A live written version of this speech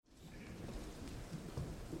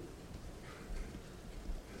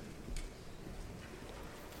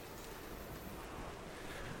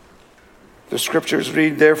The scriptures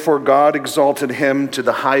read, "Therefore God exalted him to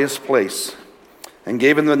the highest place and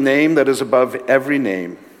gave him the name that is above every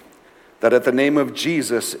name, that at the name of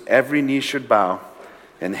Jesus every knee should bow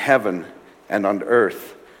in heaven and on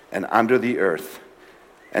earth and under the earth,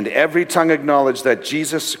 and every tongue acknowledge that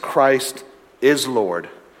Jesus Christ is Lord,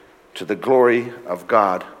 to the glory of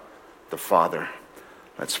God the Father."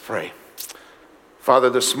 Let's pray. Father,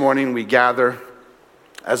 this morning we gather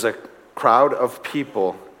as a crowd of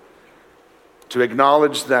people to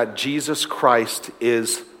acknowledge that Jesus Christ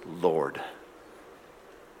is Lord.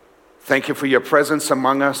 Thank you for your presence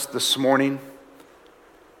among us this morning.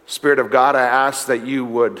 Spirit of God, I ask that you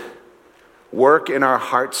would work in our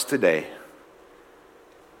hearts today.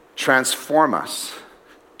 Transform us,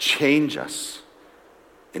 change us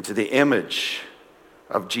into the image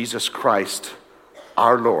of Jesus Christ,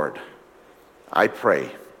 our Lord. I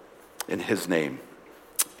pray in his name.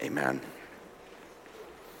 Amen.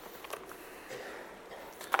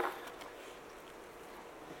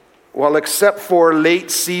 Well, except for late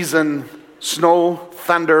season snow,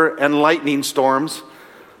 thunder, and lightning storms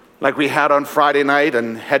like we had on Friday night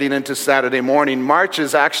and heading into Saturday morning, March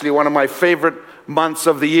is actually one of my favorite months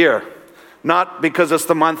of the year. Not because it's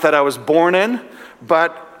the month that I was born in,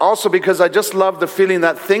 but also because I just love the feeling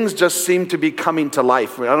that things just seem to be coming to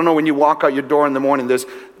life. I don't know, when you walk out your door in the morning,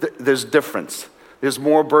 there's difference. There's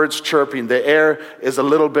more birds chirping. The air is a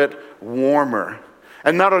little bit warmer.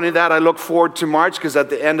 And not only that, I look forward to March because at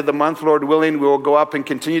the end of the month, Lord willing, we will go up and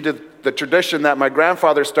continue the tradition that my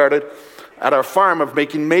grandfather started at our farm of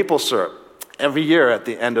making maple syrup every year at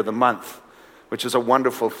the end of the month, which is a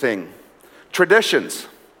wonderful thing. Traditions.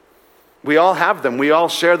 We all have them. We all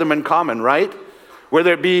share them in common, right?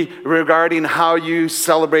 Whether it be regarding how you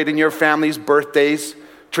celebrate in your family's birthdays,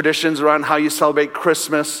 traditions around how you celebrate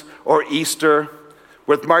Christmas or Easter.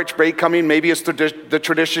 With March break coming, maybe it's the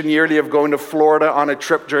tradition yearly of going to Florida on a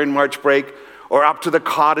trip during March break, or up to the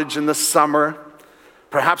cottage in the summer.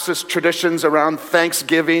 Perhaps it's traditions around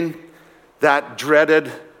Thanksgiving, that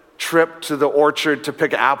dreaded trip to the orchard to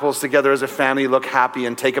pick apples together as a family, look happy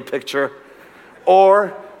and take a picture.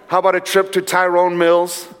 Or how about a trip to Tyrone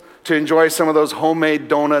Mills to enjoy some of those homemade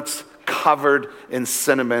donuts covered in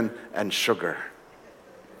cinnamon and sugar?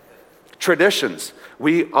 Traditions,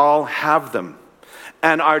 we all have them.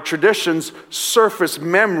 And our traditions surface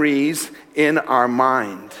memories in our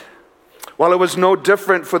mind. Well, it was no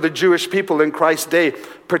different for the Jewish people in Christ's day,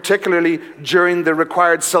 particularly during the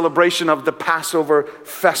required celebration of the Passover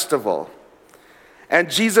festival. And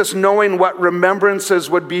Jesus, knowing what remembrances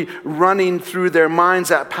would be running through their minds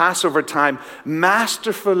at Passover time,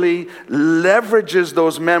 masterfully leverages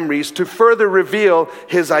those memories to further reveal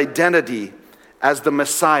his identity as the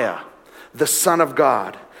Messiah, the Son of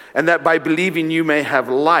God, and that by believing you may have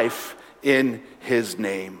life in his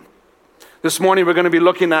name. This morning we're going to be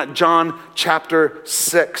looking at John chapter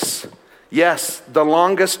 6. Yes, the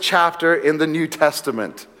longest chapter in the New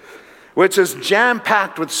Testament, which is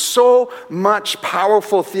jam-packed with so much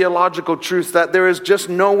powerful theological truth that there is just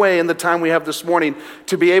no way in the time we have this morning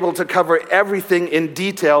to be able to cover everything in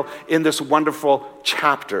detail in this wonderful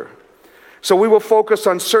chapter. So we will focus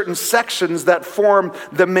on certain sections that form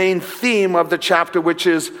the main theme of the chapter, which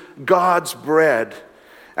is God's bread.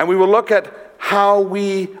 And we will look at how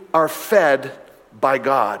we are fed by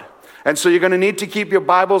God. And so you're going to need to keep your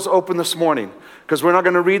Bibles open this morning, because we're not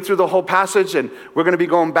going to read through the whole passage, and we're going to be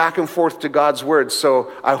going back and forth to God's word.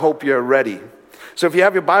 So I hope you're ready. So if you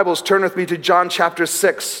have your Bibles, turn with me to John chapter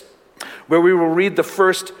 6, where we will read the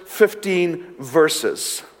first 15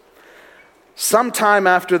 verses. Sometime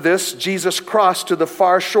after this, Jesus crossed to the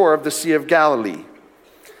far shore of the Sea of Galilee,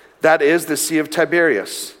 that is, the Sea of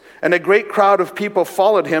Tiberias. And a great crowd of people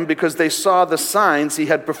followed him because they saw the signs he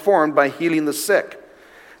had performed by healing the sick.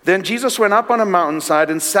 Then Jesus went up on a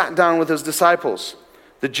mountainside and sat down with his disciples.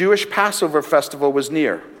 The Jewish Passover festival was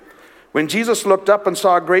near. When Jesus looked up and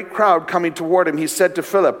saw a great crowd coming toward him, he said to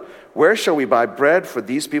Philip, "Where shall we buy bread for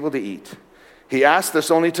these people to eat?" He asked this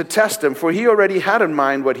only to test him, for he already had in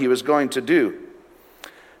mind what he was going to do.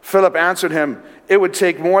 Philip answered him, "It would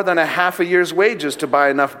take more than a half a year's wages to buy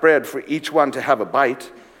enough bread for each one to have a bite."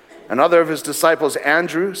 Another of his disciples,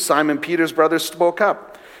 Andrew, Simon Peter's brother, spoke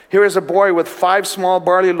up. "Here is a boy with 5 small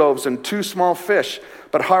barley loaves and 2 small fish,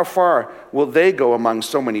 but how far will they go among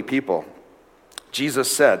so many people?" Jesus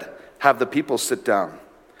said, "Have the people sit down."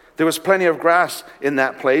 There was plenty of grass in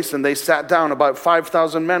that place, and they sat down. About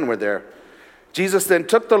 5,000 men were there. Jesus then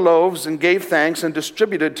took the loaves and gave thanks and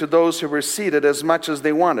distributed to those who were seated as much as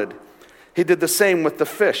they wanted. He did the same with the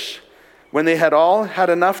fish. When they had all had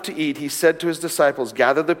enough to eat, he said to his disciples,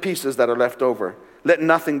 "Gather the pieces that are left over. Let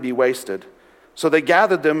nothing be wasted. So they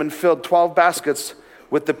gathered them and filled 12 baskets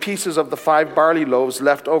with the pieces of the 5 barley loaves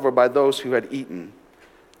left over by those who had eaten.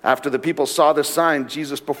 After the people saw the sign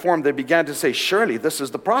Jesus performed, they began to say, "Surely this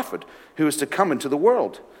is the prophet who is to come into the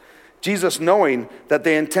world." Jesus, knowing that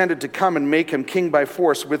they intended to come and make him king by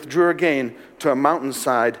force, withdrew again to a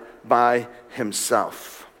mountainside by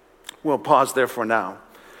himself. We'll pause there for now.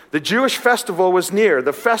 The Jewish festival was near,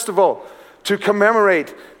 the festival to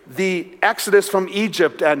commemorate the exodus from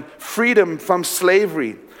Egypt and freedom from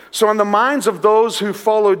slavery. So on the minds of those who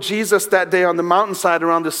followed Jesus that day on the mountainside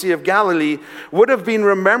around the Sea of Galilee would have been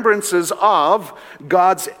remembrances of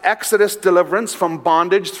God's exodus deliverance from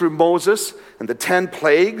bondage through Moses and the 10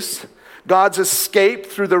 plagues, God's escape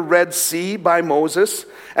through the Red Sea by Moses,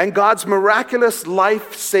 and God's miraculous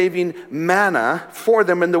life-saving manna for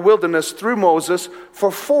them in the wilderness through Moses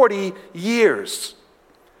for 40 years.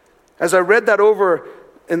 As I read that over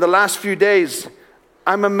in the last few days,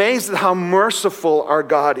 I'm amazed at how merciful our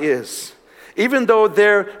God is. Even though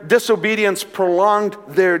their disobedience prolonged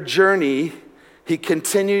their journey, he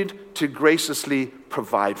continued to graciously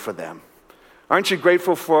provide for them. Aren't you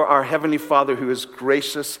grateful for our Heavenly Father who is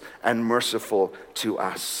gracious and merciful to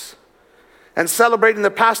us? And celebrating the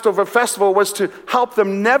Passover festival was to help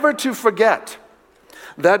them never to forget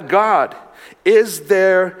that God is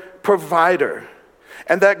their provider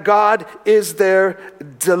and that God is their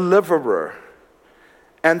deliverer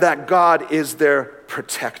and that God is their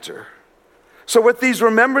protector. So with these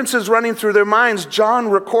remembrances running through their minds,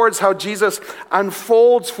 John records how Jesus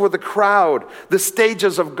unfolds for the crowd the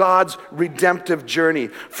stages of God's redemptive journey,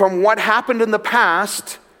 from what happened in the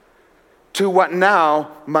past to what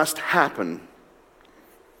now must happen.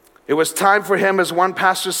 It was time for him, as one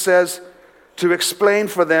pastor says, to explain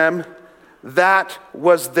for them that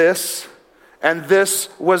was this and this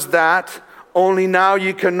was that, only now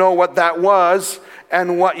you can know what that was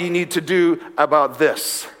and what you need to do about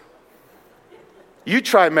this. You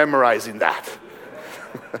try memorizing that.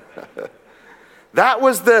 That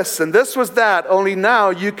was this and this was that, only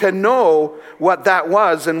now you can know what that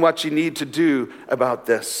was and what you need to do about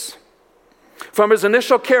this. From his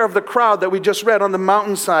initial care of the crowd that we just read on the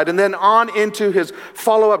mountainside, and then on into his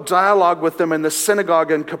follow-up dialogue with them in the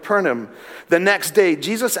synagogue in Capernaum, the next day,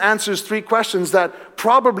 Jesus answers 3 questions that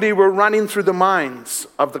probably were running through the minds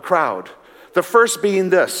of the crowd. The first being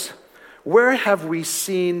this: where have we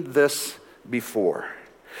seen this before?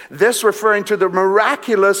 This referring to the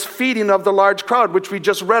miraculous feeding of the large crowd, which we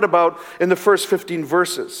just read about in the first 15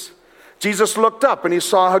 verses. Jesus looked up and he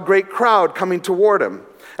saw a great crowd coming toward him.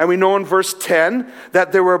 And we know in verse 10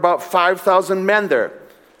 that there were about 5,000 men there.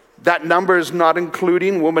 That number is not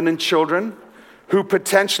including women and children, who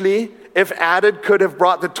potentially, if added, could have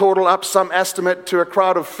brought the total up, some estimate, to a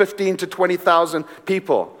crowd of 15 to 20,000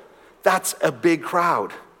 people. That's a big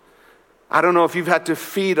crowd. I don't know if you've had to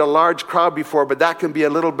feed a large crowd before, but that can be a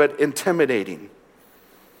little bit intimidating.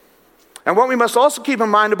 And what we must also keep in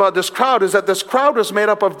mind about this crowd is that this crowd was made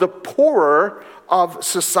up of the poorer of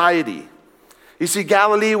society. You see,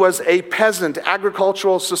 Galilee was a peasant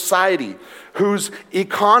agricultural society whose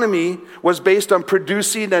economy was based on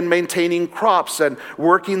producing and maintaining crops and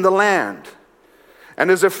working the land. And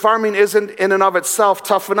as if farming isn't in and of itself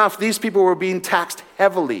tough enough, these people were being taxed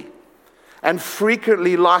heavily and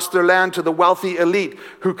frequently lost their land to the wealthy elite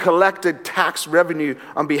who collected tax revenue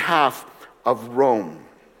on behalf of Rome.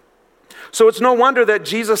 So it's no wonder that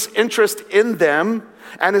Jesus' interest in them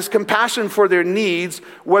and his compassion for their needs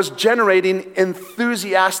was generating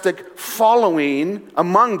enthusiastic following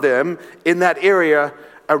among them in that area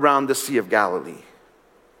around the Sea of Galilee.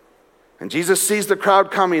 And Jesus sees the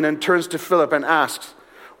crowd coming and turns to Philip and asks,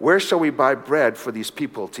 "Where shall we buy bread for these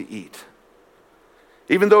people to eat?"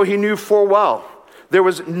 Even though he knew full well there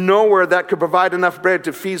was nowhere that could provide enough bread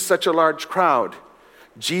to feed such a large crowd,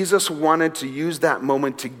 Jesus wanted to use that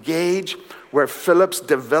moment to gauge where Philip's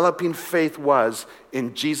developing faith was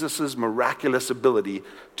in Jesus' miraculous ability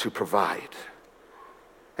to provide.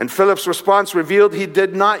 And Philip's response revealed he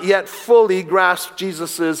did not yet fully grasp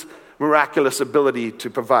Jesus' miraculous ability to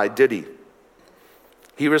provide, did he?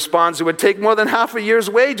 He responds, it would take more than half a year's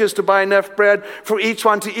wages to buy enough bread for each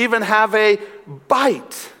one to even have a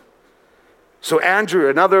bite. So Andrew,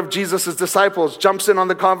 another of Jesus' disciples, jumps in on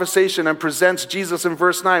the conversation and presents Jesus in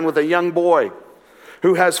verse 9 with a young boy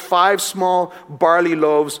who has 5 small barley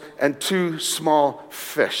loaves and 2 small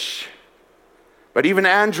fish. But even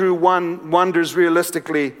Andrew wonders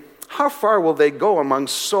realistically, how far will they go among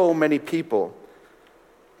so many people?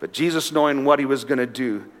 But Jesus, knowing what he was going to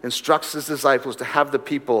do, instructs his disciples to have the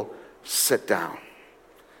people sit down.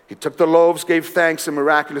 He took the loaves, gave thanks, and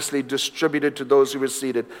miraculously distributed to those who were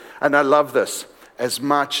seated. And I love this. as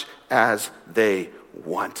much as they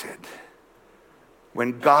wanted.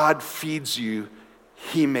 When God feeds you,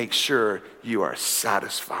 he makes sure you are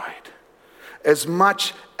satisfied, as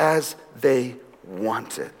much as they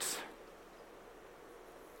wanted.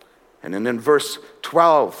 And then in verse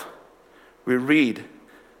 12, we read,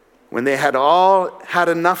 when they had all had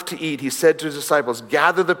enough to eat, he said to his disciples,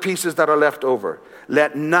 gather the pieces that are left over.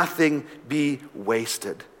 Let nothing be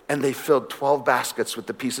wasted. And they filled 12 baskets with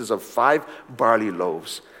the pieces of 5 barley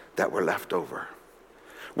loaves that were left over.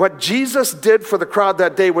 What Jesus did for the crowd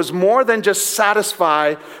that day was more than just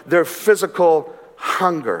satisfy their physical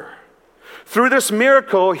hunger. Through this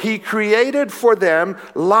miracle, he created for them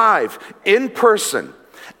live, in person,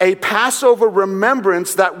 a Passover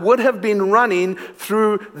remembrance that would have been running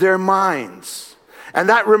through their minds. And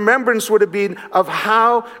that remembrance would have been of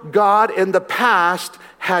how God in the past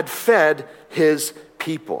had fed his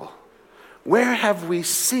people. Where have we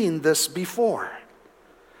seen this before?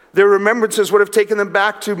 Their remembrances would have taken them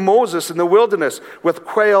back to Moses in the wilderness with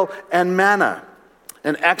quail and manna.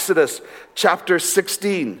 In Exodus chapter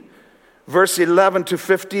 16, verse 11 to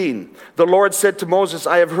 15, the Lord said to Moses,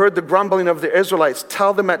 I have heard the grumbling of the Israelites.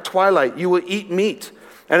 Tell them at twilight, you will eat meat,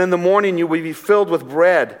 and in the morning you will be filled with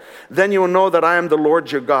bread. Then you will know that I am the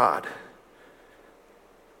Lord your God.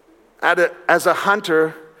 As a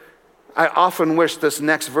hunter, I often wish this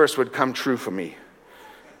next verse would come true for me.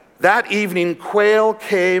 That evening, quail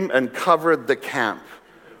came and covered the camp.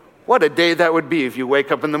 What a day that would be if you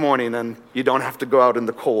wake up in the morning and you don't have to go out in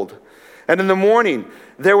the cold. And in the morning,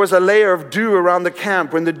 there was a layer of dew around the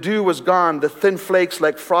camp. When the dew was gone, the thin flakes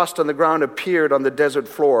like frost on the ground appeared on the desert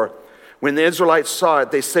floor. When the Israelites saw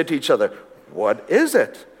it, they said to each other, what is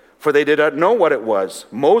it? For they did not know what it was.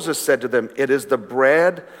 Moses said to them, it is the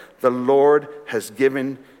bread the Lord has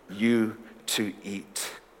given you to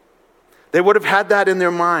eat. They would have had that in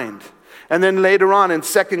their mind. And then later on in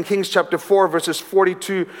 2 Kings chapter 4, verses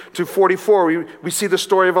 42 to 44, we see the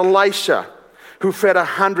story of Elisha, who fed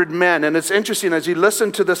 100 men. And it's interesting, as you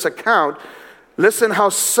listen to this account, listen how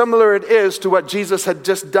similar it is to what Jesus had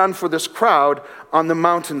just done for this crowd on the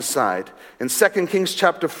mountainside. In 2 Kings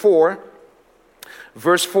chapter 4,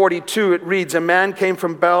 verse 42, it reads, a man came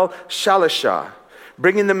from Baal-Shalishah,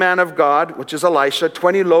 bringing the man of God, which is Elisha,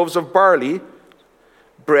 20 loaves of barley,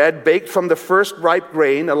 bread baked from the first ripe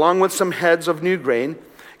grain, along with some heads of new grain.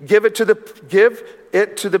 Give it to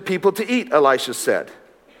the people to eat, Elisha said.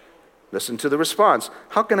 Listen to the response.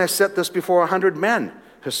 How can I set this before 100 men?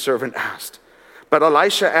 His servant asked. But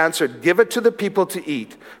Elisha answered, give it to the people to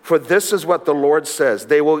eat, for this is what the Lord says.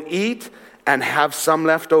 They will eat and have some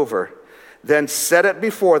left over. Then set it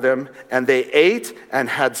before them, and they ate and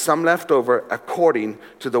had some left over according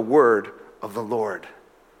to the word of the Lord.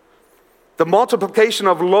 The multiplication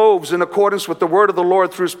of loaves in accordance with the word of the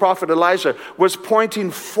Lord through his prophet Elijah was pointing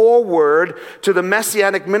forward to the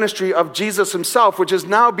messianic ministry of Jesus himself, which is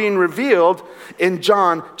now being revealed in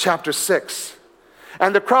John chapter 6.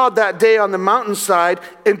 And the crowd that day on the mountainside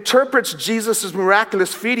interprets Jesus'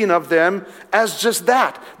 miraculous feeding of them as just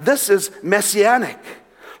that. This is messianic.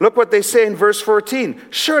 Look what they say in verse 14.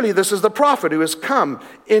 Surely this is the prophet who has come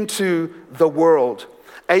into the world.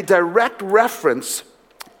 A direct reference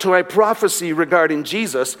to a prophecy regarding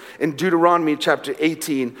Jesus in Deuteronomy chapter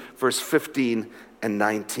 18, verse 15 and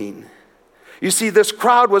 19. You see, this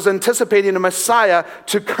crowd was anticipating a Messiah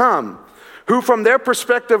to come, who from their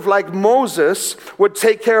perspective, like Moses, would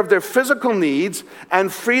take care of their physical needs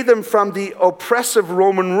and free them from the oppressive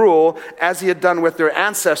Roman rule as he had done with their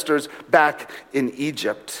ancestors back in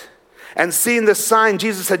Egypt. And seeing the sign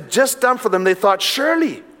Jesus had just done for them, they thought,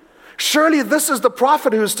 surely this is the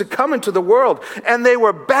prophet who is to come into the world. And they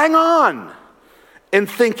were bang on in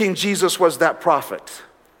thinking Jesus was that prophet.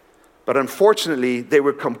 But unfortunately, they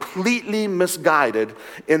were completely misguided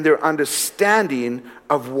in their understanding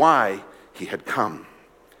of why he had come.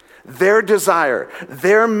 Their desire,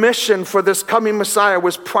 their mission for this coming Messiah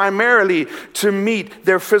was primarily to meet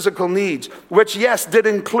their physical needs, which, yes, did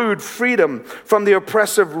include freedom from the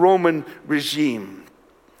oppressive Roman regime.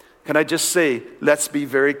 Can I just say, let's be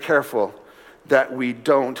very careful that we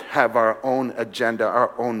don't have our own agenda,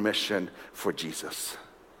 our own mission for Jesus.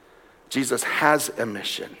 Jesus has a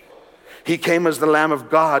mission. He came as the Lamb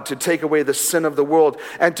of God to take away the sin of the world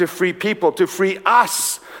and to free people, to free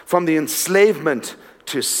us from the enslavement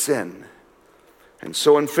to sin. And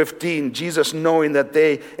so in 15, Jesus, knowing that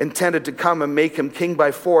they intended to come and make him king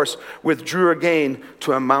by force, withdrew again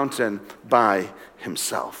to a mountain by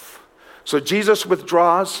himself. So Jesus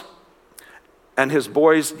withdraws, and his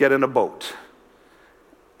boys get in a boat.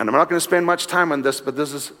 And I'm not going to spend much time on this, but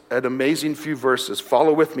this is an amazing few verses.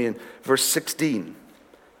 Follow with me in verse 16.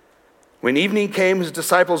 When evening came, his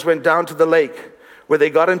disciples went down to the lake, where they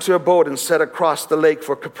got into a boat and set across the lake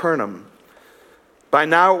for Capernaum. By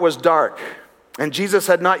now it was dark, and Jesus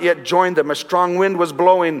had not yet joined them. A strong wind was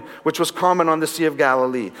blowing, which was common on the Sea of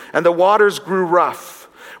Galilee, and the waters grew rough.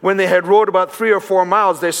 When they had rowed about 3 or 4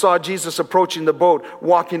 miles, they saw Jesus approaching the boat,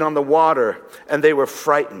 walking on the water, and they were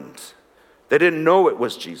frightened. They didn't know it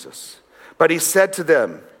was Jesus. But he said to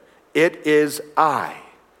them, "It is I.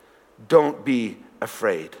 Don't be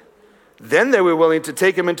afraid." Then they were willing to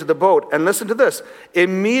take him into the boat. And listen to this.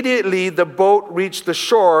 Immediately the boat reached the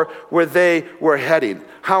shore where they were heading.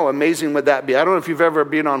 How amazing would that be? I don't know if you've ever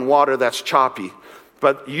been on water that's choppy,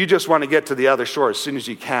 but you just want to get to the other shore as soon as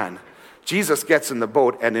you can. Jesus gets in the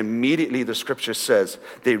boat, and immediately the scripture says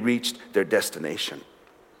they reached their destination.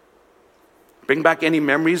 Bring back any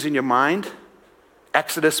memories in your mind?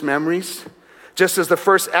 Exodus memories? Just as the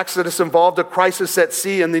first Exodus involved a crisis at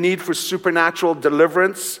sea and the need for supernatural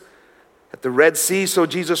deliverance at the Red Sea, so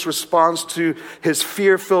Jesus responds to his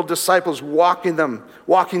fear-filled disciples, walking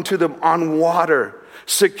to them on water,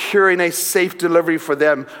 securing a safe delivery for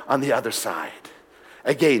them on the other side.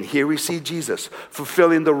 Again, here we see Jesus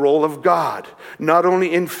fulfilling the role of God, not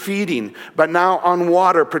only in feeding, but now on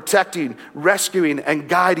water, protecting, rescuing, and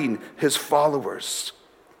guiding his followers.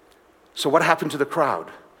 So what happened to the crowd?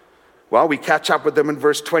 Well, we catch up with them in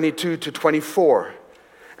verse 22 to 24.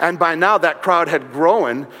 And by now that crowd had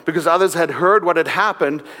grown because others had heard what had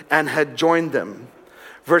happened and had joined them.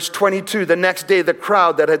 Verse 22, the next day the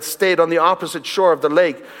crowd that had stayed on the opposite shore of the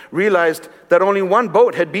lake realized that only one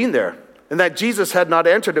boat had been there, and that Jesus had not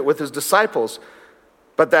entered it with his disciples,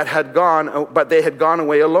 but they had gone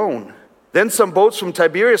away alone. Then some boats from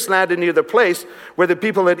Tiberias landed near the place where the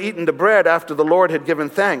people had eaten the bread after the Lord had given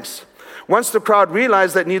thanks. Once the crowd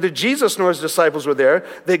realized that neither Jesus nor his disciples were there,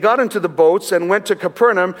 they got into the boats and went to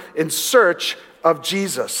Capernaum in search of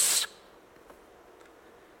Jesus,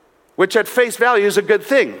 which at face value is a good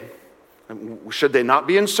thing. Should they not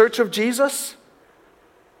be in search of Jesus?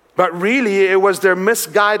 But really, it was their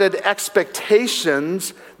misguided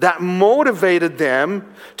expectations that motivated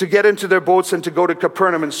them to get into their boats and to go to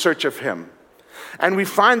Capernaum in search of him. And we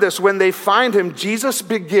find this, when they find him, Jesus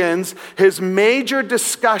begins his major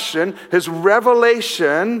discussion, his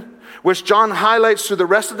revelation, which John highlights through the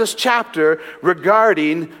rest of this chapter,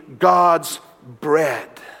 regarding God's bread.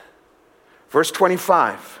 Verse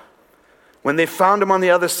 25, when they found him on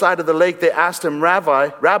the other side of the lake, they asked him,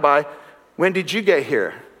 Rabbi, when did you get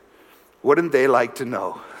here? Wouldn't they like to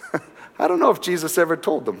know? I don't know if Jesus ever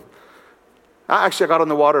told them. I got on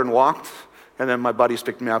the water and walked, and then my buddies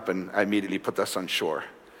picked me up, and I immediately put us on shore.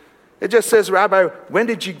 It just says, Rabbi, when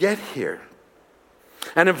did you get here?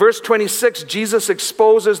 And in verse 26, Jesus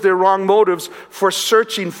exposes their wrong motives for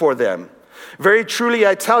searching for them. Very truly,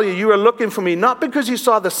 I tell you, you are looking for me, not because you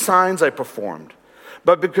saw the signs I performed,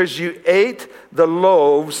 but because you ate the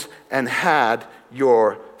loaves and had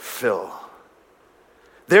your fill.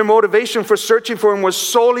 Their motivation for searching for him was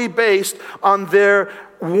solely based on their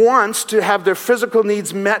wants to have their physical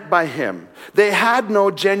needs met by him. They had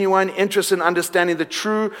no genuine interest in understanding the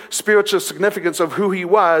true spiritual significance of who he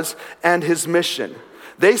was and his mission.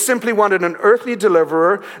 They simply wanted an earthly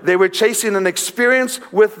deliverer. They were chasing an experience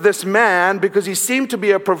with this man because he seemed to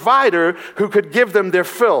be a provider who could give them their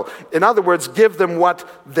fill. In other words, give them what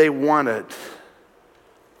they wanted.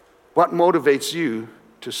 What motivates you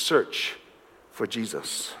to search for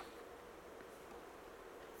Jesus?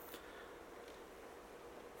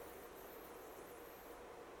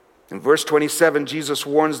 In verse 27, Jesus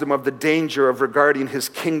warns them of the danger of regarding his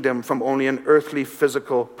kingdom from only an earthly,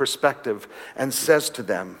 physical perspective and says to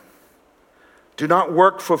them, do not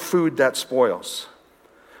work for food that spoils,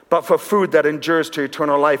 but for food that endures to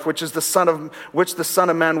eternal life, which the Son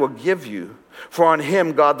of Man will give you. For on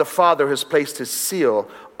him God the Father has placed his seal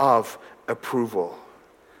of approval.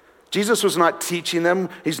 Jesus was not teaching them.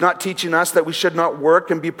 He's not teaching us that we should not work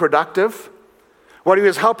and be productive. What he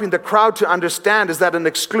was helping the crowd to understand is that an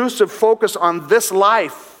exclusive focus on this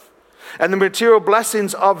life and the material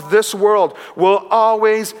blessings of this world will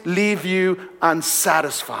always leave you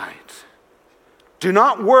unsatisfied. Do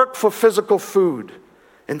not work for physical food.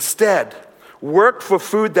 Instead, work for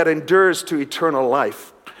food that endures to eternal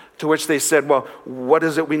life. To which they said, well, what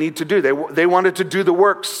is it we need to do? They wanted to do the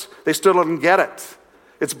works. They still didn't get it.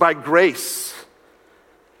 It's by grace.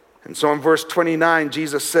 And so in verse 29,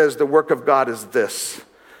 Jesus says the work of God is this,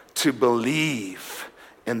 to believe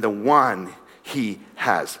in the one he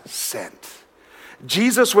has sent.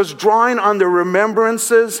 Jesus was drawing on the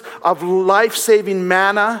remembrances of life-saving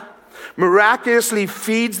manna, miraculously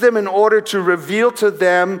feeds them in order to reveal to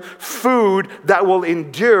them food that will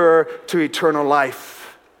endure to eternal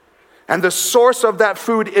life. And the source of that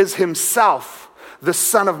food is himself, the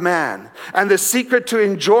Son of Man. And the secret to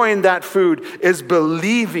enjoying that food is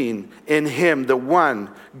believing in him, the one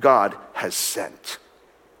God has sent.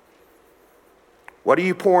 What are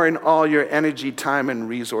you pouring all your energy, time, and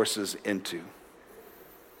resources into?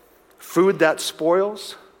 Food that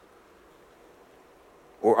spoils?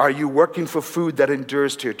 Or are you working for food that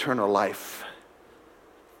endures to eternal life?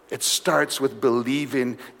 It starts with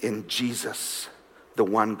believing in Jesus, the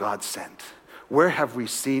one God sent. Where have we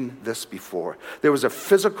seen this before? There was a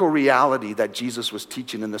physical reality that Jesus was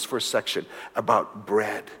teaching in this first section about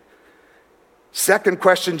bread. Second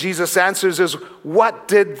question Jesus answers is, what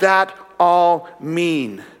did that all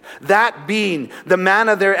mean? That being the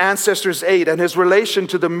manna their ancestors ate and his relation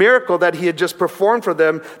to the miracle that he had just performed for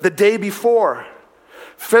them the day before.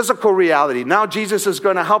 Physical reality. Now Jesus is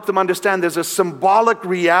going to help them understand there's a symbolic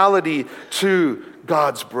reality to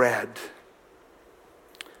God's bread.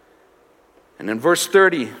 And in verse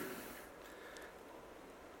 30,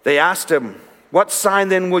 they asked him, "What sign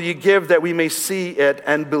then will you give that we may see it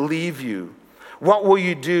and believe you? What will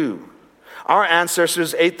you do? Our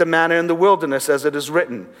ancestors ate the manna in the wilderness, as it is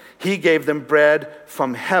written, he gave them bread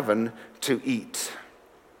from heaven to eat."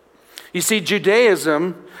 You see,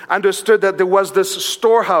 Judaism understood that there was this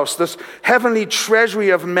storehouse, this heavenly treasury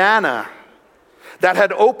of manna that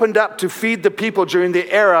had opened up to feed the people during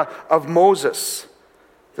the era of Moses.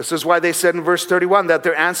 This is why they said in verse 31 that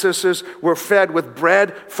their ancestors were fed with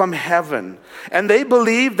bread from heaven. And they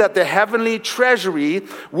believed that the heavenly treasury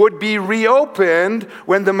would be reopened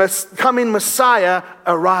when the coming Messiah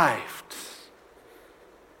arrived.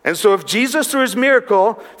 And so if Jesus, through his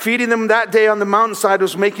miracle, feeding them that day on the mountainside,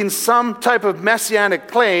 was making some type of messianic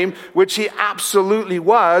claim, which he absolutely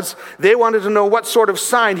was, they wanted to know what sort of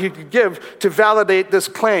sign he could give to validate this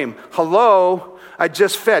claim. Hello, I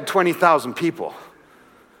just fed 20,000 people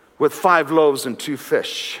with 5 loaves and 2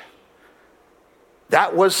 fish.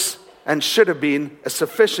 That was and should have been a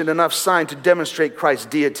sufficient enough sign to demonstrate Christ's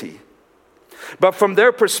deity. But from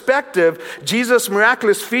their perspective, Jesus'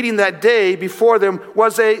 miraculous feeding that day before them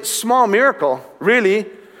was a small miracle, really,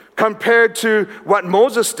 compared to what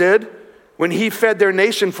Moses did when he fed their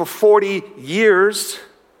nation for 40 years.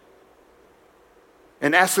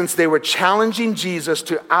 In essence, they were challenging Jesus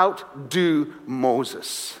to outdo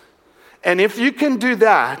Moses. And if you can do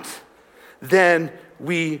that, then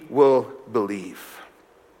we will believe.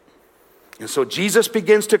 And so Jesus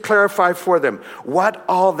begins to clarify for them what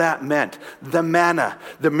all that meant. The manna,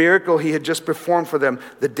 the miracle he had just performed for them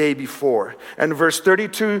the day before. And verse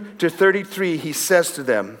 32 to 33, he says to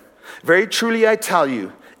them, "Very truly I tell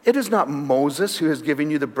you, it is not Moses who has given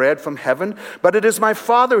you the bread from heaven, but it is my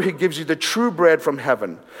Father who gives you the true bread from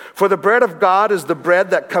heaven. For the bread of God is the bread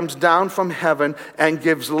that comes down from heaven and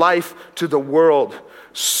gives life to the world."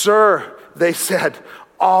 "Sir," they said,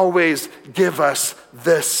 "always give us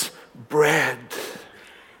this bread."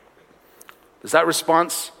 Does that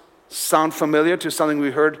response sound familiar to something we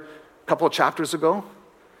heard a couple of chapters ago?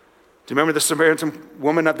 Do you remember the Samaritan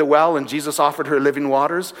woman at the well and Jesus offered her living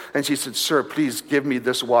waters? And she said, "Sir, please give me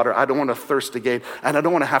this water. I don't want to thirst again, and I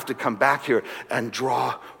don't want to have to come back here and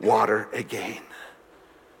draw water again."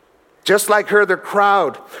 Just like her, the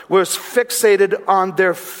crowd was fixated on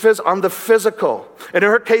the physical. And in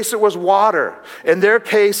her case, it was water. In their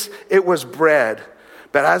case, it was bread.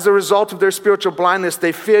 But as a result of their spiritual blindness,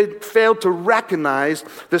 they failed to recognize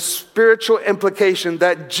the spiritual implication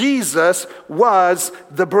that Jesus was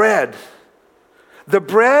the bread. The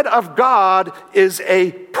bread of God is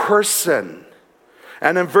a person.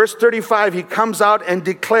 And in verse 35, he comes out and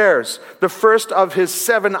declares the first of his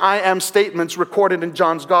 7 I am statements recorded in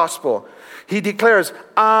John's gospel. He declares,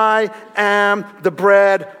 "I am the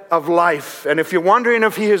bread of life." And if you're wondering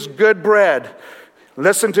if he is good bread,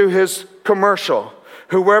 listen to his commercial.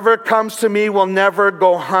 "Whoever comes to me will never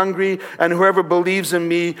go hungry, and whoever believes in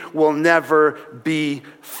me will never be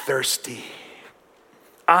thirsty."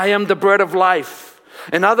 I am the bread of life.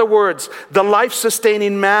 In other words, the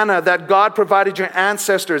life-sustaining manna that God provided your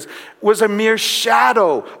ancestors was a mere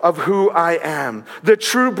shadow of who I am, the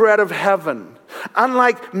true bread of heaven.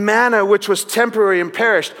 Unlike manna, which was temporary and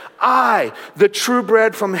perished, I, the true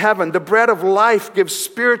bread from heaven, the bread of life, gives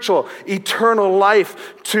spiritual, eternal life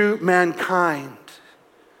to mankind.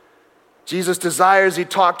 Jesus' desire as he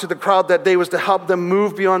talked to the crowd that day was to help them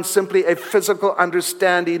move beyond simply a physical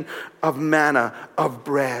understanding of manna, of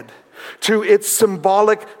bread, to its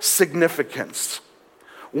symbolic significance.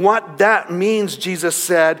 What that means, Jesus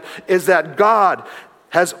said, is that God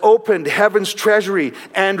has opened heaven's treasury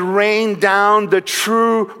and rained down the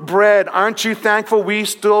true bread. Aren't you thankful we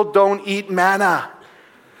still don't eat manna?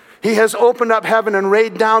 He has opened up heaven and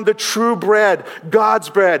laid down the true bread, God's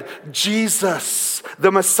bread, Jesus,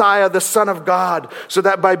 the Messiah, the Son of God, so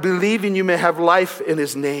that by believing you may have life in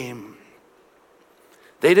his name.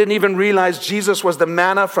 They didn't even realize Jesus was the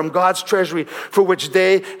manna from God's treasury for which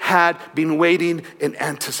they had been waiting in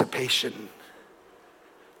anticipation.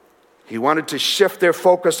 He wanted to shift their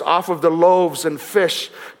focus off of the loaves and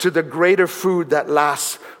fish to the greater food that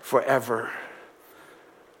lasts forever.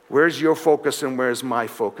 Where's your focus and where's my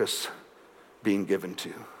focus being given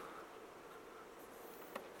to?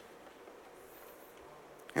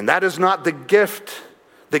 And that is not the gift.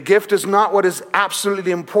 The gift is not what is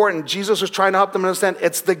absolutely important. Jesus was trying to help them understand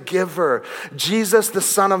it's the giver, Jesus, the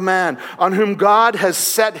Son of Man, on whom God has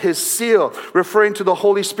set his seal, referring to the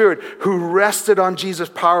Holy Spirit, who rested on Jesus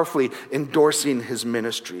powerfully, endorsing his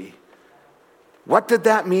ministry. What did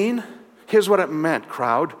that mean? Here's what it meant,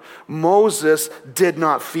 crowd. Moses did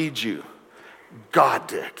not feed you. God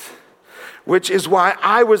did. Which is why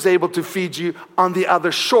I was able to feed you on the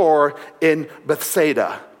other shore in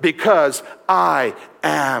Bethsaida, because I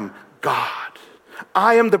am God.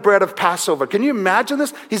 I am the bread of Passover. Can you imagine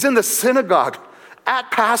this? He's in the synagogue at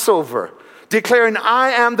Passover, declaring,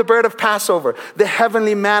 I am the bread of Passover, the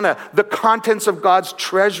heavenly manna, the contents of God's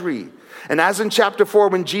treasury. And as in chapter 4,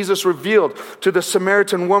 when Jesus revealed to the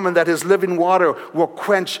Samaritan woman that his living water will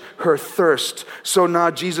quench her thirst, so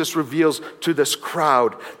now Jesus reveals to this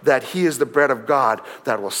crowd that he is the bread of God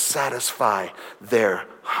that will satisfy their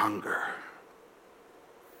hunger.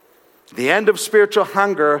 The end of spiritual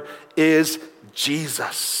hunger is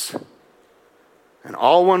Jesus. And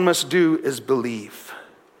all one must do is believe.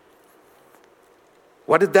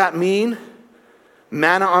 What did that mean?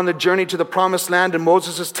 Manna on the journey to the promised land in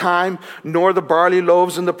Moses' time, nor the barley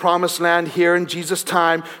loaves in the promised land here in Jesus'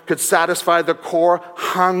 time could satisfy the core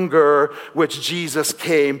hunger which Jesus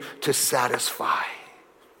came to satisfy.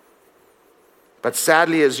 But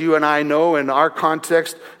sadly, as you and I know, in our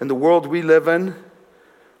context, in the world we live in,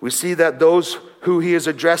 we see that those who he is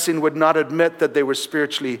addressing would not admit that they were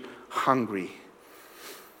spiritually hungry.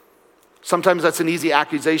 Sometimes that's an easy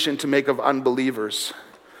accusation to make of unbelievers.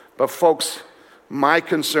 But folks, my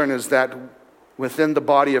concern is that within the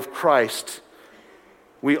body of Christ,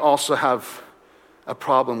 we also have a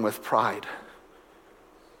problem with pride.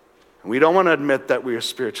 We don't want to admit that we are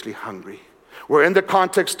spiritually hungry. We're in the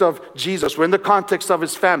context of Jesus. We're in the context of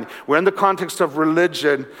his family. We're in the context of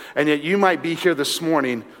religion. And yet you might be here this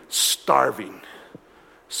morning starving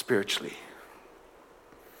spiritually.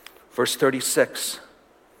 Verse 36.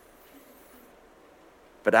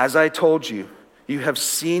 But as I told you, you have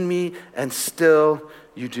seen me and still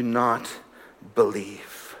you do not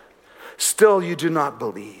believe. Still you do not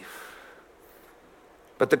believe.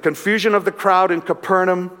 But the confusion of the crowd in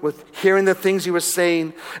Capernaum with hearing the things he was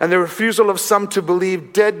saying and the refusal of some to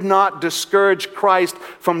believe did not discourage Christ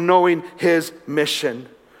from knowing his mission.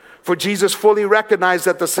 For Jesus fully recognized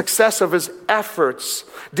that the success of his efforts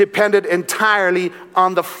depended entirely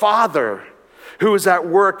on the Father who is at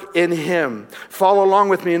work in him. Follow along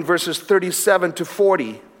with me in verses 37 to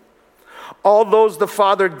 40. All those the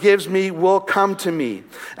Father gives me will come to me,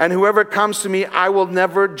 and whoever comes to me I will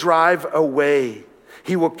never drive away.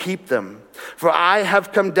 He will keep them. For I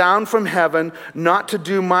have come down from heaven not to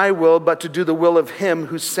do my will, but to do the will of him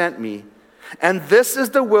who sent me. And this is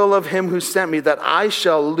the will of him who sent me, that I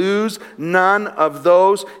shall lose none of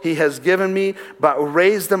those he has given me, but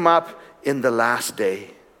raise them up in the last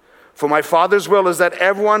day. For my Father's will is that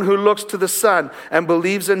everyone who looks to the Son and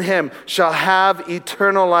believes in him shall have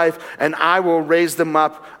eternal life, and I will raise them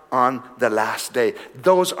up on the last day.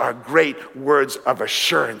 Those are great words of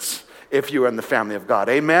assurance if you are in the family of God.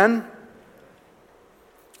 Amen?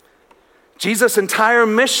 Jesus' entire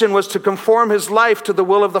mission was to conform his life to the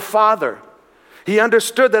will of the Father. He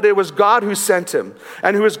understood that it was God who sent him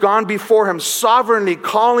and who has gone before him, sovereignly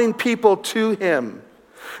calling people to him.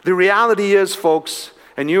 The reality is, folks,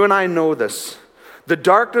 and you and I know this, the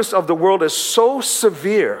darkness of the world is so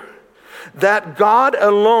severe that God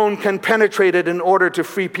alone can penetrate it in order to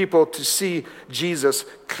free people to see Jesus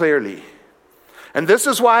clearly. And this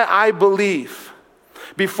is why I believe,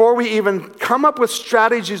 before we even come up with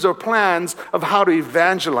strategies or plans of how to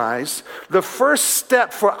evangelize, the first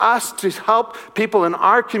step for us to help people in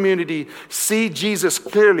our community see Jesus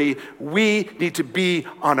clearly, we need to be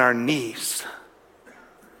on our knees,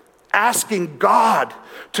 asking God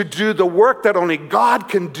to do the work that only God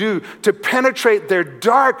can do to penetrate their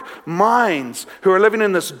dark minds who are living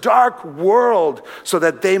in this dark world so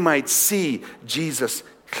that they might see Jesus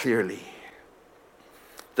clearly.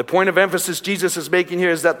 The point of emphasis Jesus is making here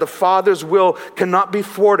is that the Father's will cannot be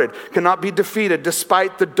thwarted, cannot be defeated,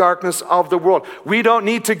 despite the darkness of the world. We don't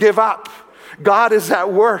need to give up. God is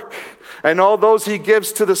at work, and all those he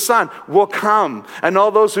gives to the Son will come, and all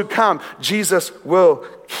those who come, Jesus will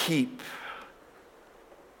keep.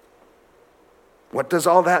 What does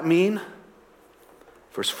all that mean?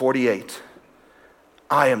 Verse 48,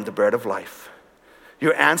 I am the bread of life.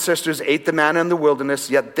 Your ancestors ate the manna in the wilderness,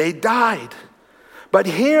 yet they died. But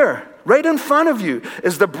here, right in front of you,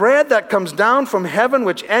 is the bread that comes down from heaven,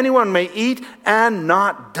 which anyone may eat and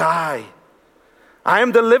not die. I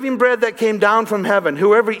am the living bread that came down from heaven.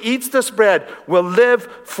 Whoever eats this bread will live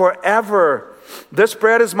forever. This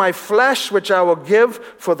bread is my flesh, which I will give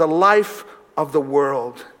for the life of the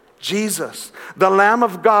world. Jesus, the Lamb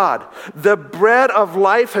of God, the bread of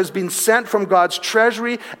life, has been sent from God's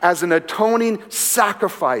treasury as an atoning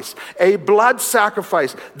sacrifice, a blood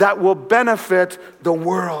sacrifice that will benefit the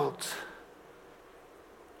world.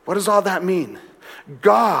 What does all that mean?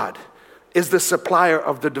 God is the supplier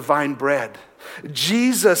of the divine bread.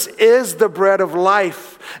 Jesus is the bread of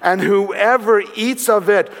life, and whoever eats of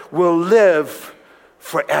it will live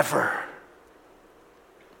forever.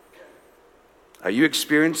 Are you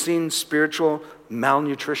experiencing spiritual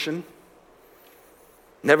malnutrition?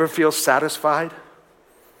 Never feel satisfied?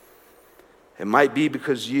 It might be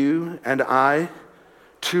because you and I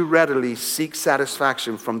too readily seek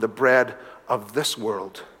satisfaction from the bread of this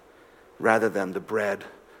world rather than the bread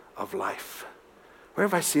of life. Where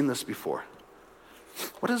have I seen this before?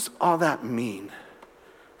 What does all that mean?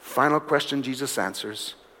 Final question Jesus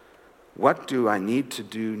answers, what do I need to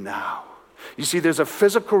do now? You see, there's a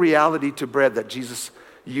physical reality to bread that Jesus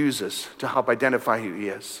uses to help identify who he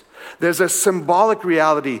is. There's a symbolic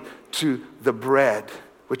reality to the bread,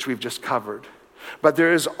 which we've just covered. But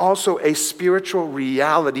there is also a spiritual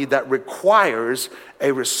reality that requires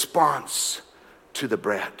a response to the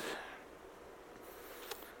bread.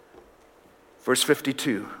 Verse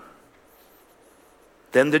 52.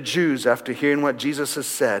 Then the Jews, after hearing what Jesus has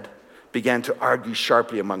said, began to argue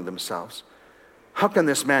sharply among themselves. How can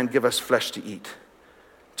this man give us flesh to eat?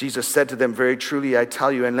 Jesus said to them, very truly, I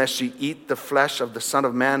tell you, unless you eat the flesh of the Son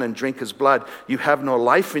of Man and drink his blood, you have no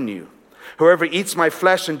life in you. Whoever eats my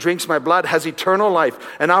flesh and drinks my blood has eternal life,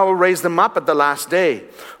 and I will raise them up at the last day.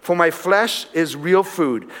 For my flesh is real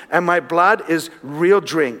food, and my blood is real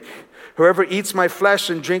drink. Whoever eats my flesh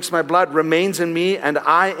and drinks my blood remains in me, and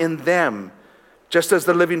I in them. Just as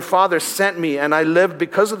the living Father sent me, and I live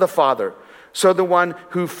because of the Father, so the one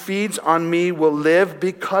who feeds on me will live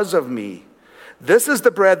because of me. This is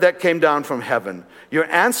the bread that came down from heaven. Your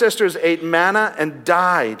ancestors ate manna and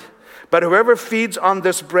died, but whoever feeds on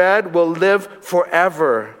this bread will live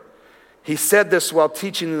forever. He said this while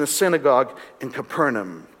teaching in the synagogue in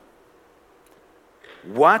Capernaum.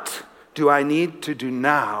 What do I need to do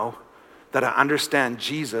now that I understand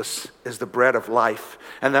Jesus is the bread of life,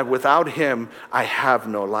 and that without him I have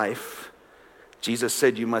no life? Jesus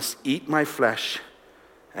said, you must eat my flesh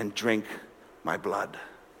and drink my blood.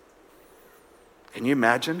 Can you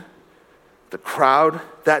imagine? The crowd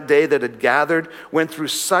that day that had gathered went through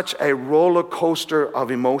such a roller coaster of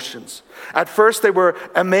emotions. At first they were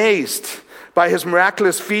amazed by his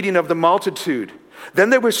miraculous feeding of the multitude. Then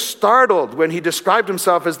they were startled when he described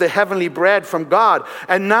himself as the heavenly bread from God.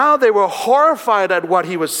 And now they were horrified at what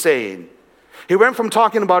he was saying. He went from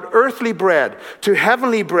talking about earthly bread to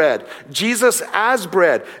heavenly bread, Jesus as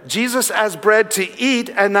bread to eat,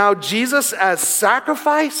 and now Jesus as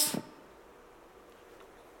sacrifice.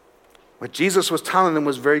 What Jesus was telling them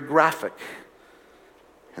was very graphic.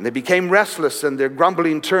 And they became restless, and their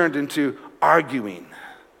grumbling turned into arguing.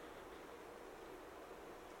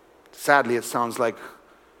 Sadly, it sounds like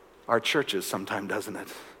our churches sometimes, doesn't it?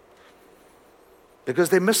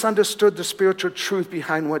 Because they misunderstood the spiritual truth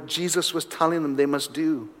behind what Jesus was telling them they must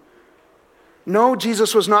do. No,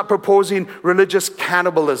 Jesus was not proposing religious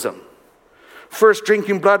cannibalism. First,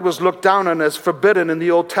 drinking blood was looked down on as forbidden in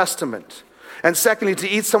the Old Testament. And secondly, to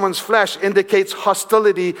eat someone's flesh indicates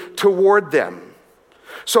hostility toward them.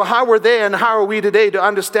 So how were they and how are we today to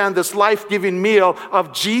understand this life-giving meal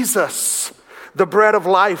of Jesus, the bread of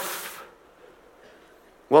life?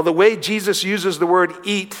 Well, the way Jesus uses the word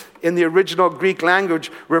eat in the original Greek language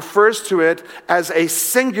refers to it as a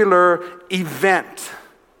singular event.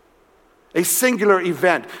 A singular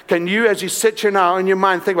event. Can you, as you sit here now in your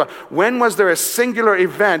mind, think about, when was there a singular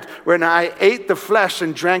event when I ate the flesh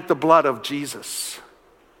and drank the blood of Jesus?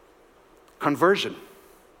 Conversion.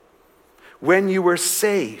 When you were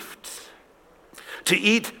saved. To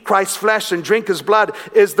eat Christ's flesh and drink his blood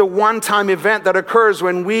is the one-time event that occurs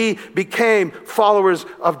when we became followers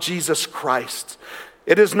of Jesus Christ.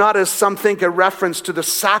 It is not, as some think, a reference to the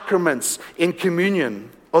sacraments in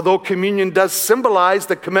communion, although communion does symbolize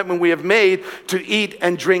the commitment we have made to eat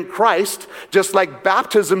and drink Christ, just like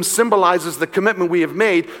baptism symbolizes the commitment we have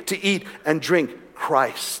made to eat and drink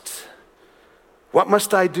Christ. What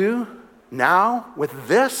must I do now with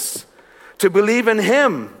this? To believe in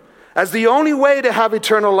him as the only way to have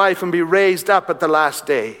eternal life and be raised up at the last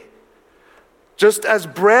day. Just as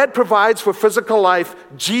bread provides for physical life,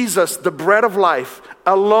 Jesus, the bread of life,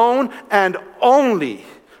 alone and only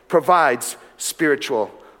provides spiritual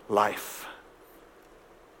life.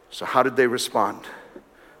 So how did they respond?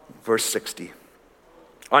 Verse 60.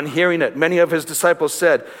 On hearing it, many of his disciples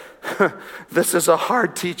said, "This is a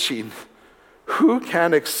hard teaching. Who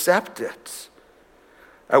can accept it?"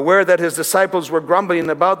 Aware that his disciples were grumbling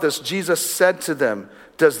about this, Jesus said to them,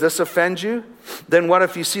 "Does this offend you? Then what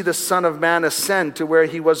if you see the Son of Man ascend to where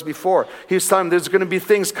he was before?" He's telling them there's going to be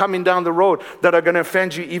things coming down the road that are going to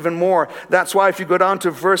offend you even more. That's why if you go down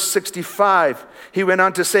to verse 65, he went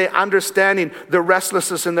on to say, understanding the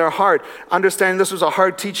restlessness in their heart, understanding this was a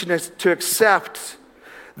hard teaching to accept.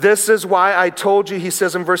 This is why I told you, he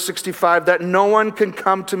says in verse 65, that no one can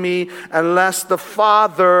come to me unless the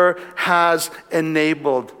Father has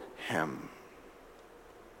enabled him.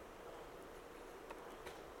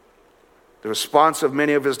 The response of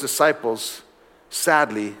many of his disciples,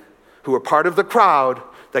 sadly, who were part of the crowd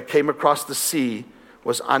that came across the sea,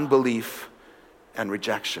 was unbelief and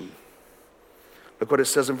rejection. Look what it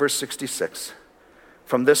says in verse 66.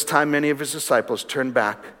 From this time, many of his disciples turned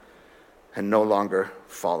back and no longer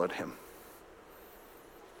followed him.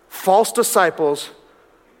 False disciples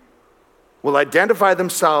will identify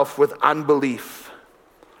themselves with unbelief,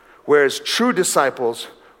 whereas true disciples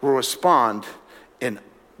will respond in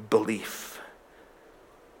belief.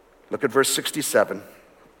 Look at verse 67.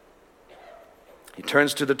 He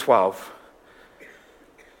turns to the 12.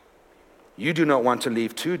 You do not want to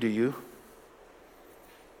leave too, do you?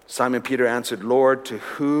 Simon Peter answered, Lord, to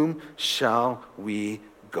whom shall we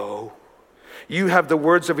go? You have the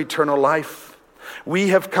words of eternal life. We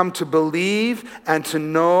have come to believe and to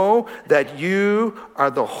know that you are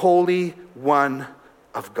the Holy One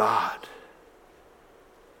of God.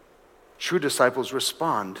 True disciples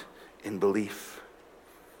respond in belief.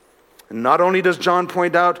 And not only does John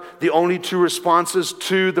point out the only two responses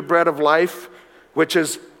to the bread of life, which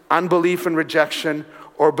is unbelief and rejection,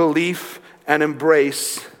 or belief and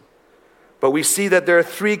embrace, but we see that there are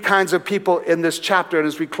three kinds of people in this chapter. And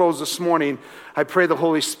as we close this morning, I pray the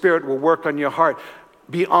Holy Spirit will work on your heart.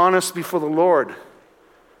 Be honest before the Lord.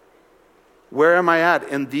 Where am I at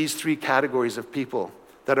in these three categories of people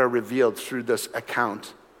that are revealed through this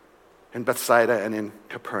account in Bethsaida and in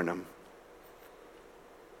Capernaum?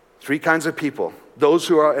 Three kinds of people. Those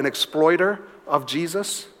who are an exploiter of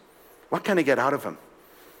Jesus. What can I get out of him?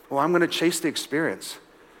 Well, I'm going to chase the experience.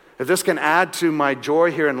 If this can add to my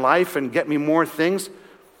joy here in life and get me more things,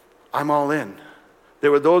 I'm all in.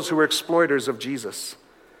 There were those who were exploiters of Jesus.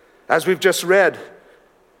 As we've just read,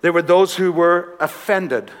 there were those who were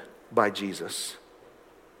offended by Jesus.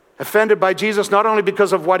 Offended by Jesus not only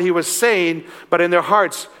because of what he was saying, but in their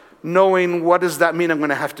hearts, knowing what does that mean I'm going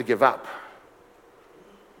to have to give up.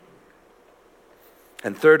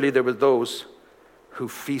 And thirdly, there were those who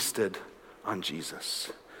feasted on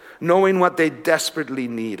Jesus, knowing what they desperately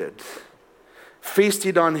needed,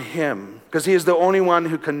 feasting on him, because he is the only one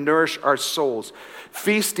who can nourish our souls.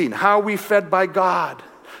 Feasting, how are we fed by God?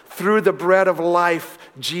 Through the bread of life,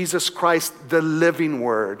 Jesus Christ, the living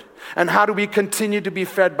word. And how do we continue to be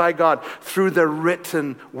fed by God? Through the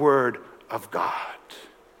written word of God.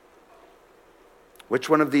 Which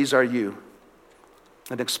one of these are you?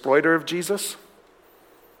 An exploiter of Jesus?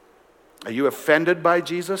 Are you offended by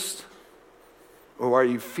Jesus? Or are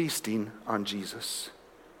you feasting on Jesus?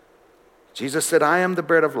 Jesus said, I am the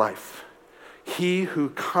bread of life. He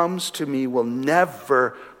who comes to me will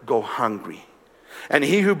never go hungry. And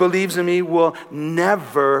he who believes in me will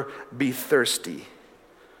never be thirsty.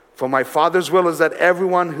 For my Father's will is that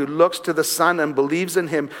everyone who looks to the Son and believes in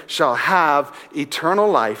him shall have eternal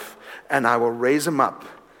life, and I will raise him up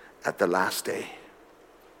at the last day.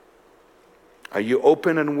 Are you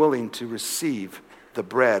open and willing to receive the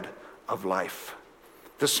bread of life?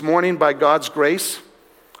 This morning, by God's grace,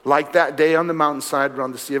 like that day on the mountainside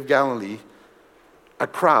around the Sea of Galilee, a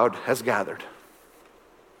crowd has gathered.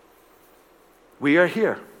 We are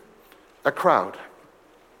here, a crowd.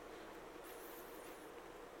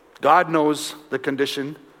 God knows the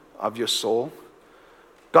condition of your soul.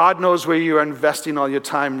 God knows where you are investing all your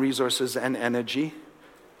time, resources, and energy.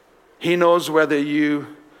 He knows whether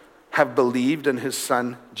you have believed in his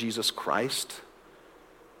Son, Jesus Christ.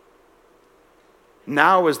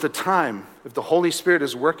 Now is the time, if the Holy Spirit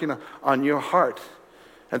is working on your heart,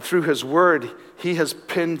 and through His Word, He has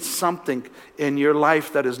pinned something in your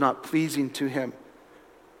life that is not pleasing to Him.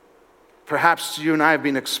 Perhaps you and I have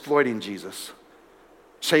been exploiting Jesus,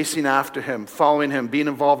 chasing after Him, following Him, being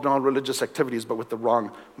involved in all religious activities, but with the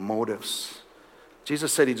wrong motives.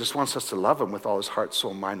 Jesus said He just wants us to love Him with all His heart,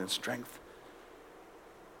 soul, mind, and strength.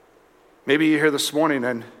 Maybe you're here this morning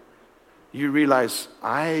and you realize,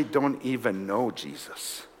 I don't even know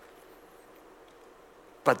Jesus.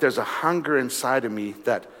 But there's a hunger inside of me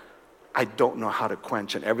that I don't know how to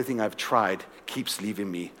quench, and everything I've tried keeps leaving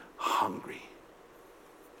me hungry.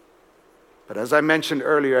 But as I mentioned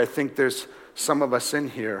earlier, I think there's some of us in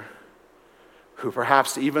here who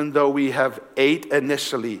perhaps, even though we have ate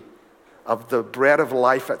initially of the bread of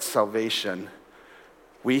life at salvation,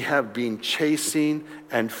 we have been chasing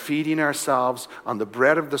and feeding ourselves on the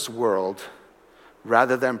bread of this world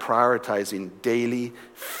rather than prioritizing daily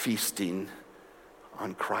feasting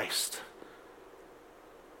on Christ.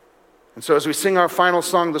 And so as we sing our final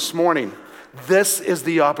song this morning, this is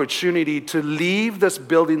the opportunity to leave this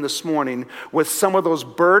building this morning with some of those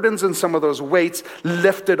burdens and some of those weights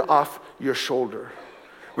lifted off your shoulder.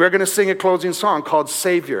 We're going to sing a closing song called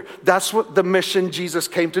Savior. That's what the mission Jesus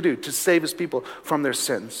came to do, to save His people from their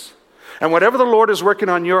sins. And whatever the Lord is working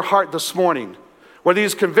on your heart this morning, whether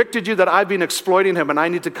He's convicted you that I've been exploiting Him and I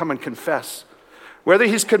need to come and confess, whether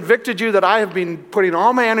He's convicted you that I have been putting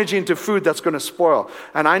all my energy into food that's going to spoil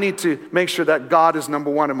and I need to make sure that God is number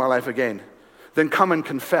one in my life again, then come and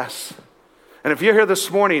confess. And if you're here this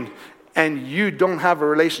morning and you don't have a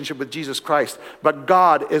relationship with Jesus Christ, but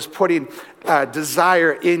God is putting a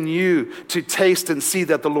desire in you to taste and see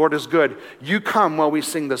that the Lord is good, you come while we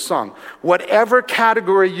sing this song. Whatever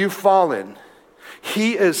category you fall in,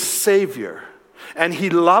 He is Savior, and He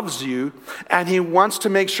loves you, and He wants to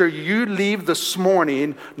make sure you leave this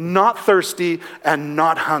morning not thirsty and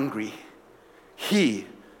not hungry. He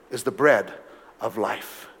is the bread of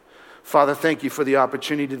life. Father, thank You for the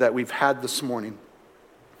opportunity that we've had this morning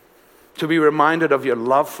to be reminded of Your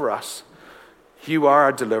love for us. You are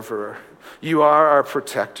our deliverer. You are our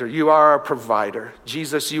protector. You are our provider.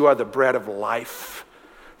 Jesus, You are the bread of life.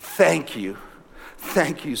 Thank You.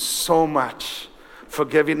 Thank You so much for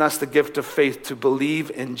giving us the gift of faith to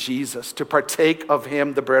believe in Jesus, to partake of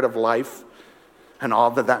Him, the bread of life, and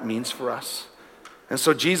all that that means for us. And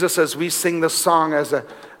so, Jesus, as we sing this song as a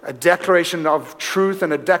declaration of truth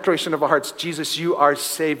and a declaration of our hearts, Jesus, You are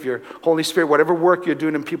Savior. Holy Spirit, whatever work You're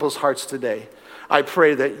doing in people's hearts today, I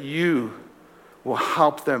pray that You will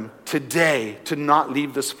help them today to not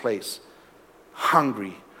leave this place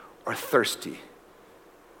hungry or thirsty,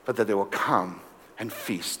 but that they will come and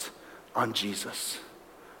feast on Jesus.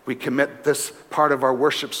 We commit this part of our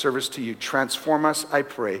worship service to You. Transform us, I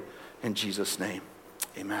pray, in Jesus' name.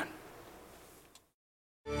 Amen.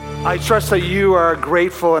 I trust that you are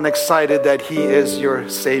grateful and excited that He is your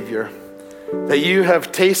Savior, that you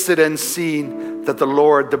have tasted and seen that the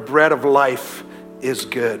Lord, the bread of life, is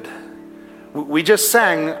good. We just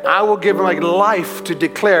sang, I will give my life to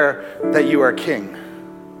declare that You are King.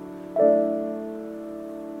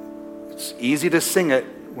 It's easy to sing it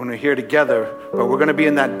when we're here together, but we're going to be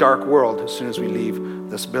in that dark world as soon as we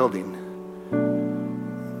leave this building.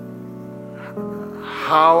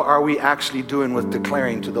 How are we actually doing with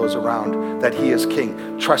declaring to those around that He is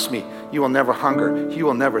King? Trust me, you will never hunger. You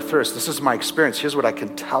will never thirst. This is my experience. Here's what I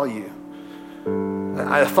can tell you.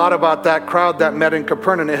 I thought about that crowd that met in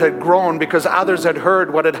Capernaum. It had grown because others had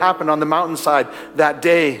heard what had happened on the mountainside that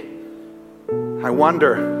day. I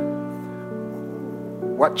wonder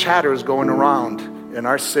what chatter is going around in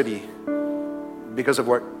our city because of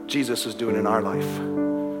what Jesus is doing in our life.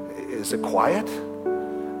 Is it quiet?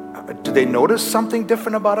 Do they notice something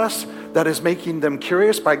different about us that is making them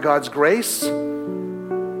curious by God's grace?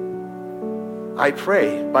 I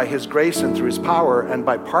pray by His grace and through His power and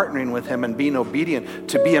by partnering with Him and being obedient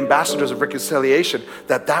to be ambassadors of reconciliation,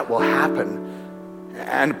 that will happen.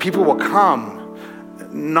 And people will come,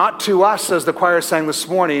 not to us as the choir sang this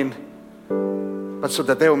morning, but so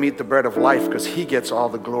that they will meet the bread of life, because He gets all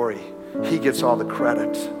the glory. He gets all the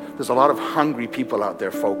credit. There's a lot of hungry people out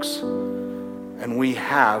there, folks. And we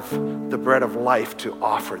have the bread of life to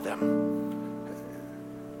offer them.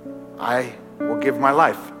 I will give my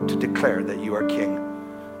life to declare that You are King.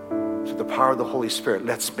 Through the power of the Holy Spirit,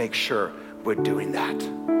 let's make sure we're doing that.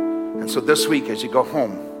 And so this week, as you go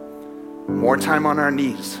home, more time on our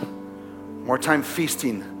knees, more time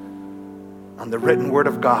feasting on the written Word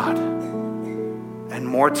of God, and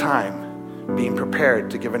more time being prepared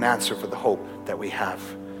to give an answer for the hope that we have.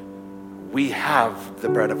 We have the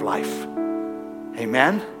bread of life.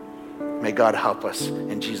 Amen? May God help us.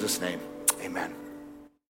 In Jesus' name, amen.